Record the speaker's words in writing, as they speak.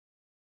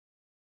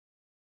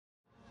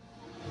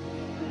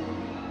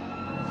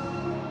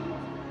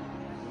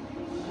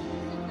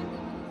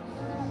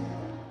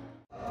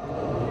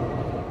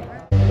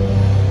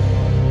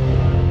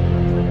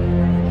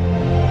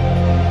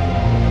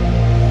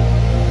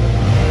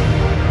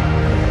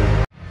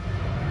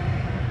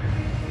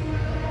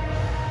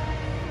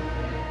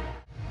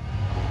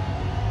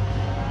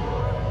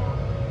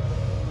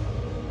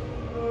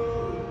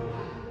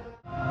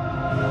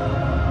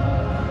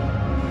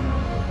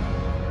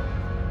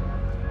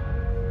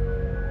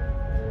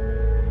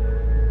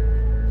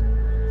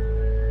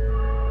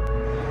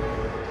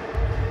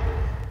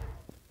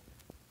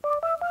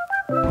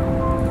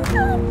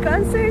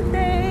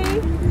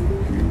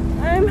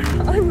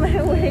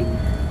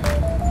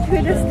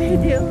to the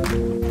stadium.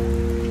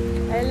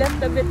 I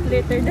left a bit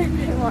later than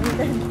I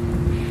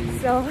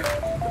wanted. So,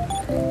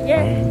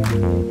 yeah.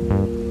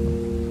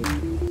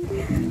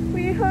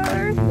 We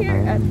are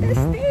here at the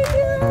stadium!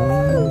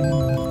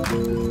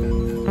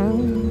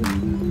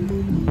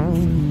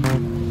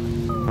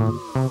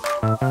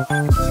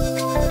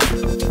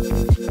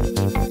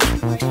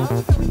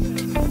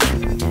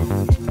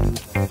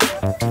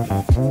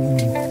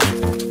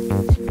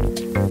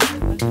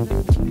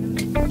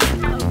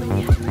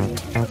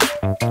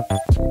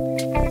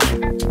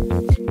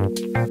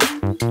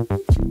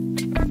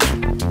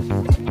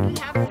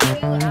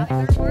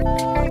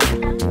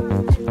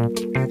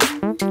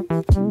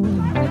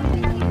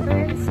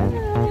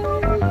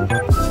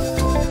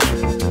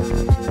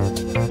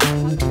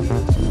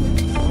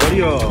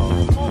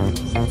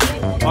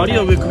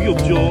 아리야 왜 그게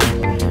없죠?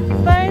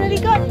 Finally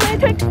got my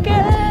ticket!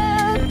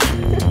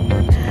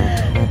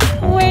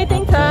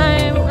 Waiting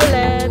time,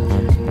 roulette.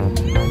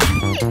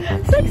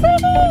 So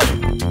exciting!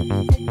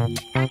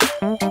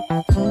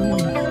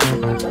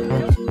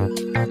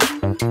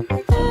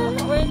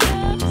 We're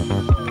next.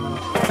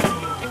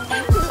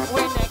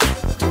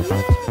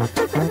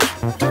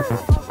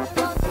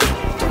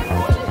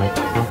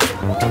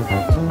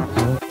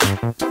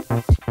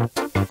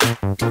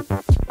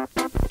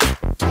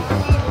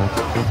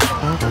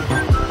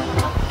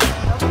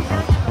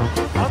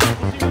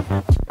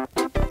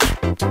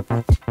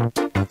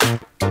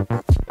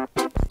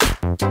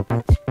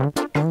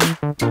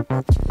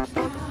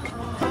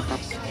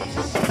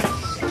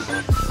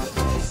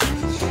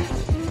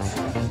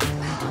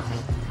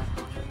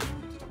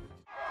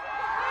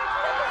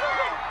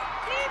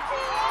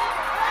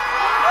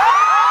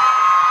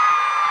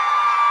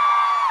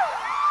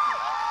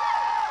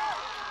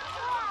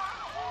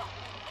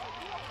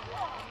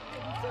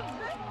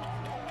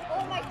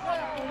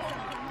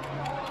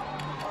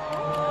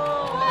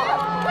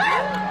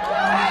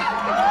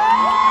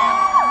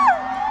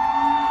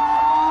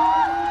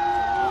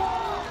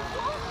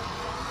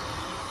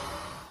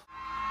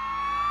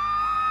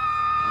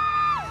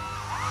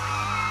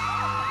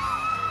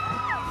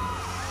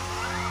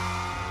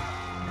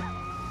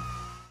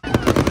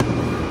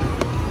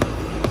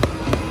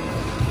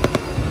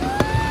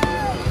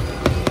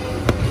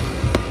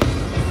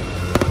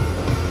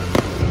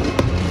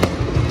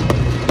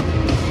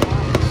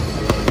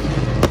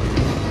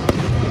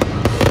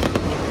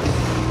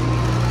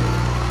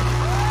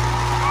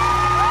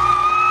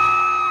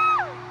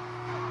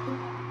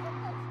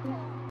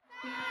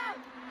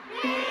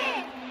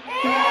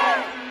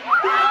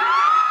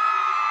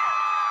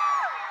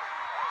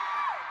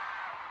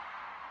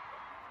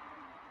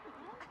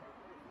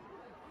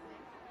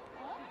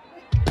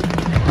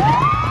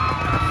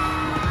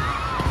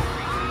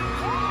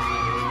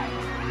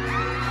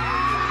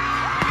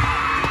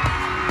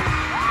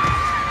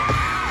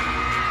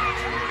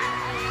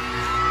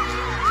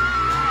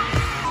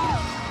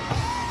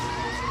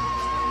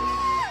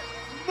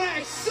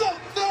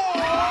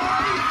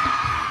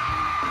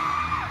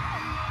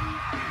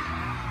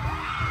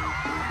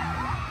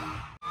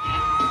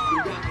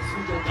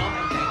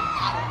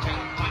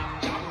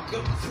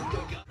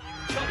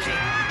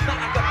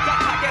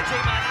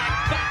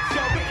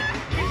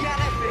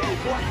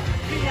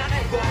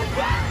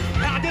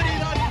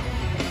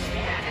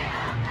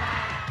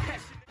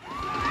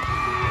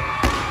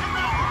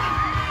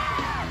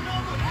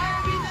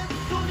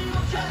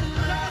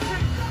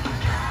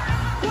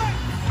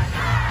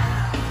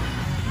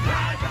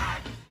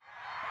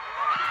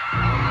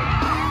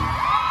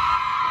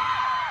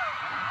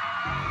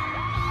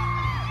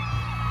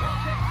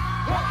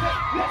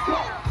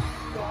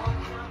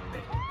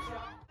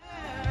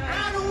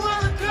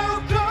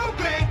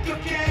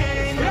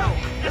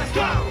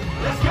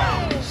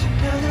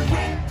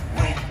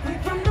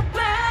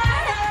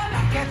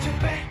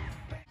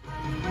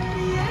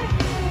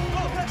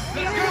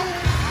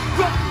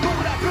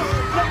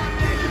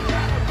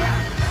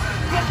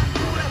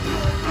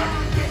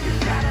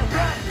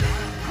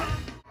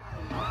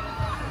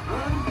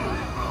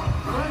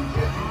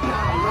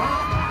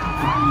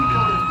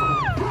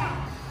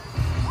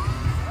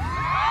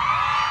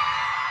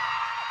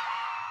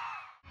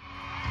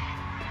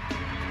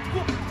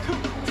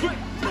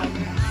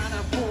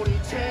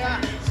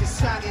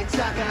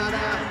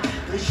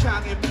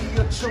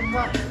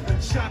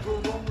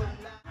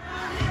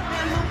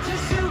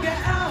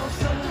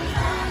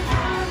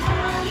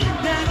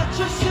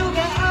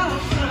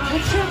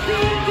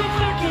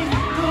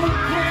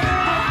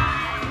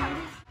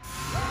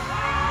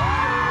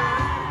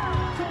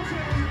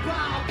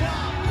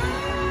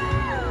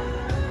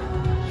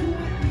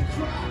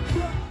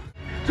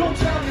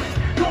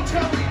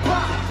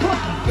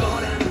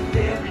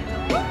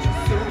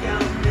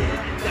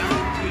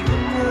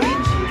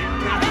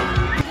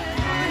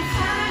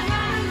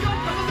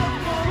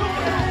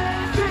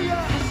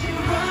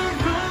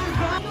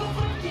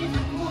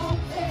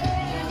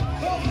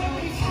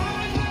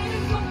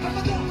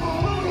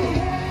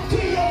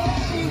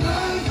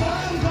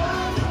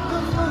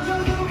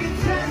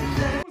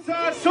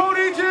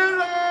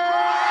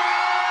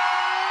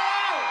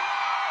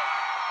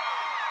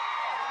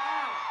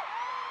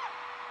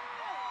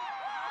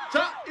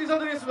 자,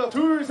 인사드리겠습니다.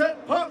 둘,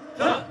 셋, 팝!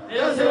 자,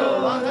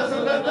 안녕하세요.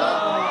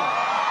 방탄소년단입니다.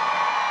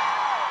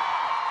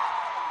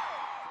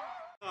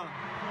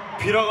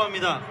 비라고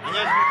합니다.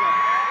 안녕하십니까.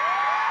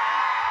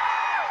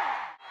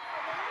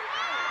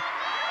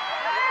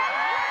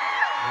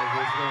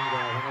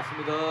 안녕하세요.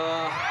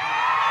 반갑습니다.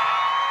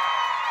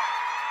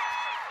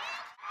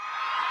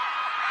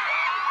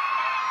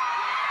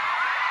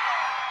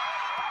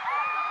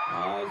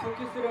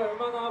 손키스를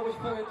얼마나 하고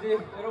싶었는지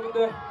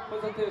여러분들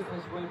콘서트에서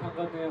다시 보니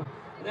반갑네요.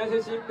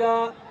 안녕하세요, 지입니다.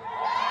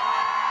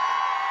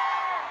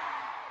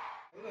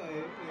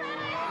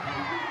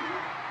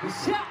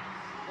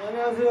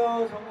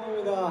 안녕하세요,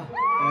 정모입니다. 네,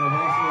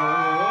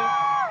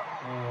 반갑습니다.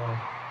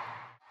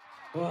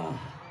 오늘 와,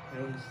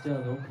 여러분 진짜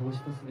너무 보고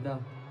싶었습니다.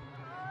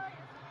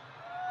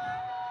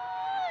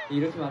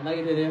 이렇게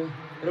만나게 되네요.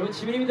 여러분,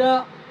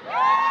 지민입니다.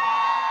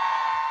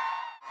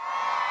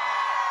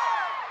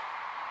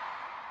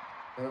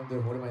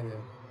 여러분들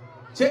오랜만이네요.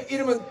 제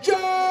이름은 쩔!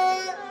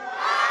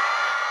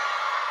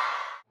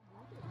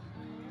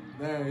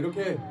 네,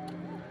 이렇게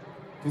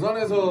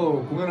부산에서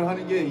공연을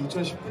하는 게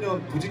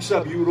 2019년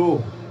부직샵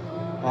이후로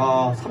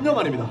 3년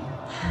만입니다.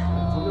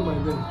 3년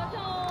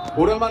만인데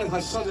오랜만에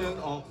다시 찾은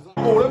부산.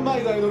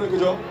 오랜만이다 이 노래,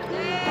 그죠?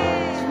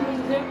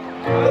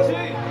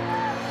 같이!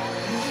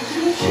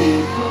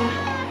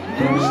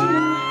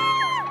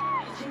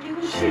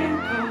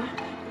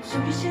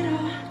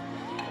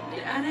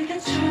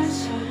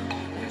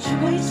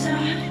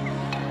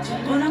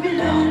 Don't wanna be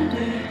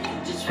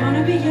lonely, just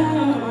wanna be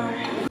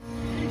yours.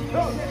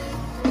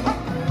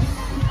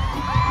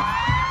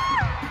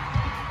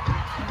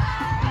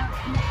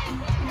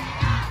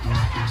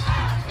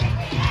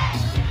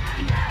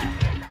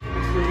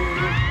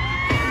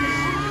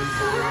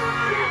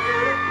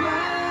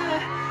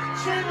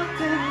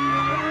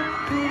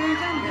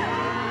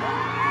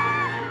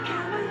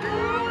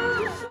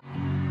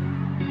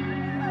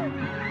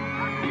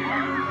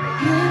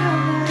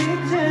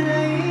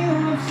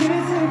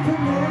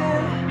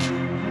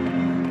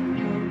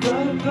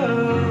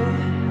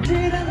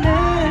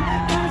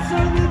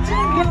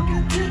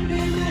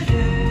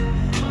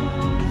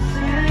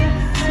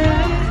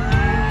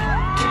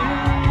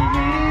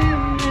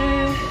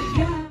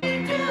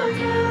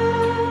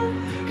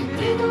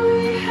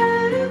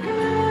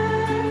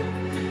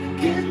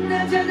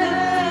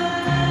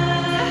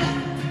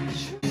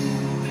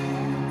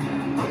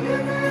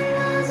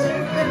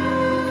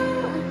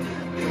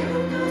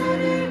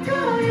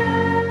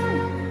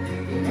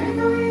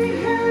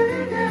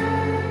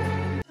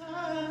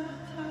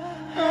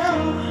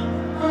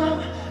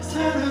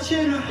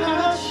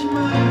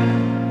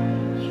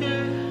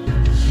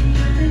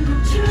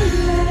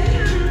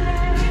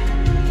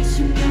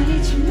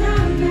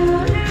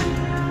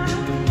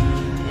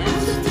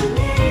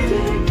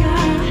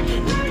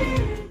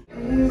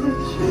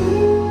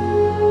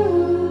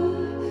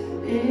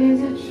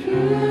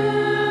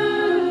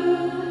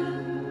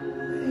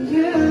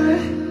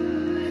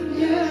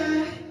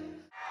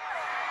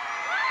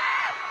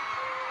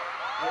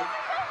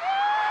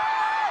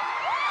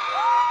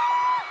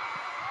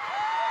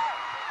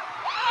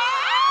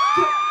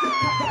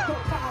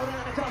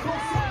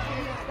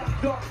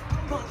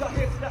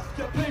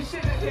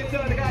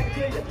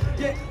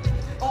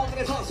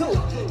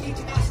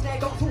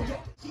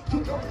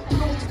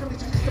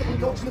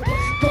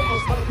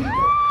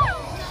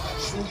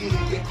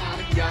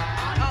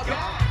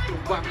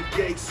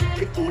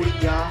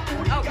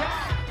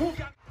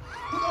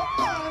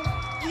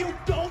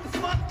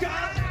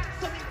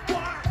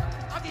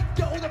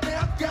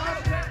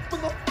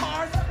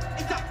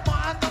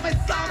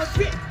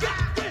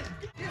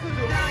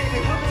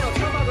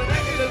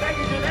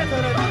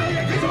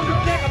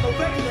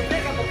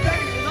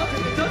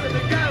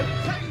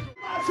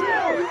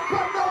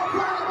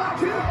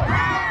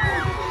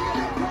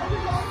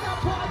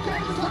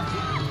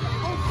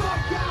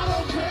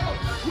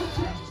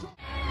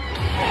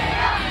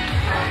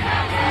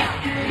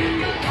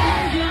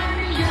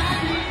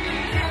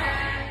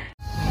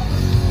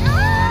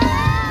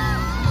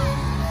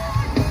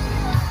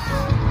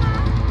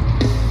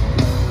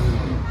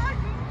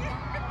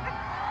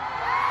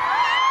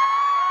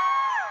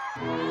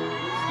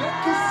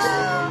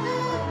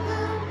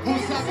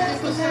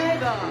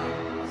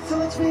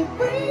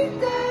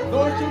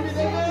 널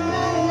준비되면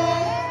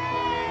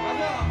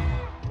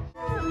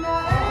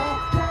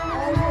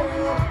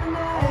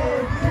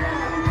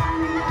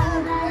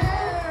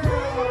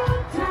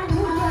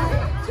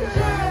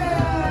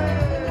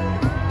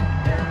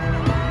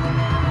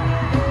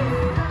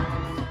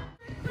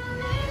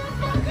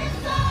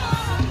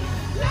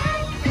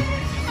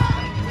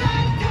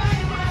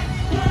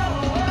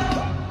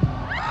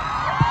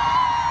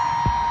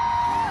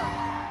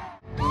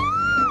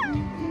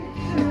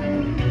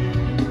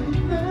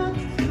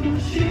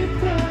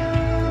싶어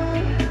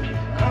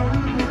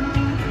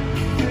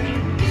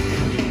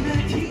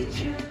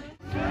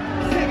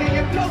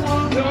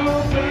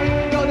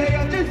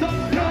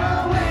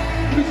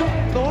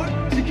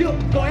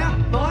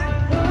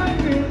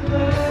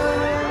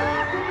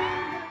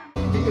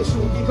네가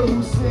죽이고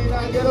웃은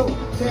날개로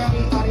태양이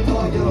아닌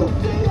너에게로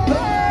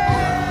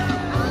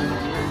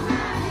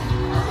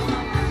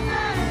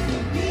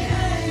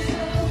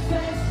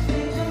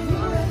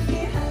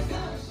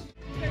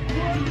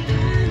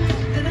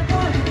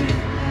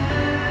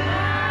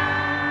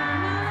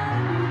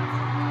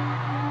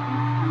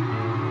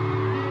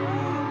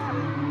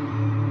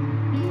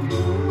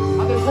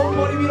다들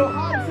손머리 위로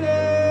하트.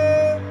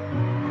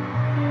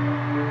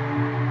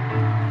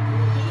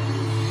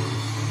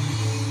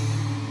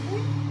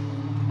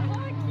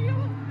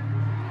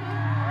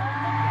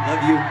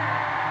 Love you.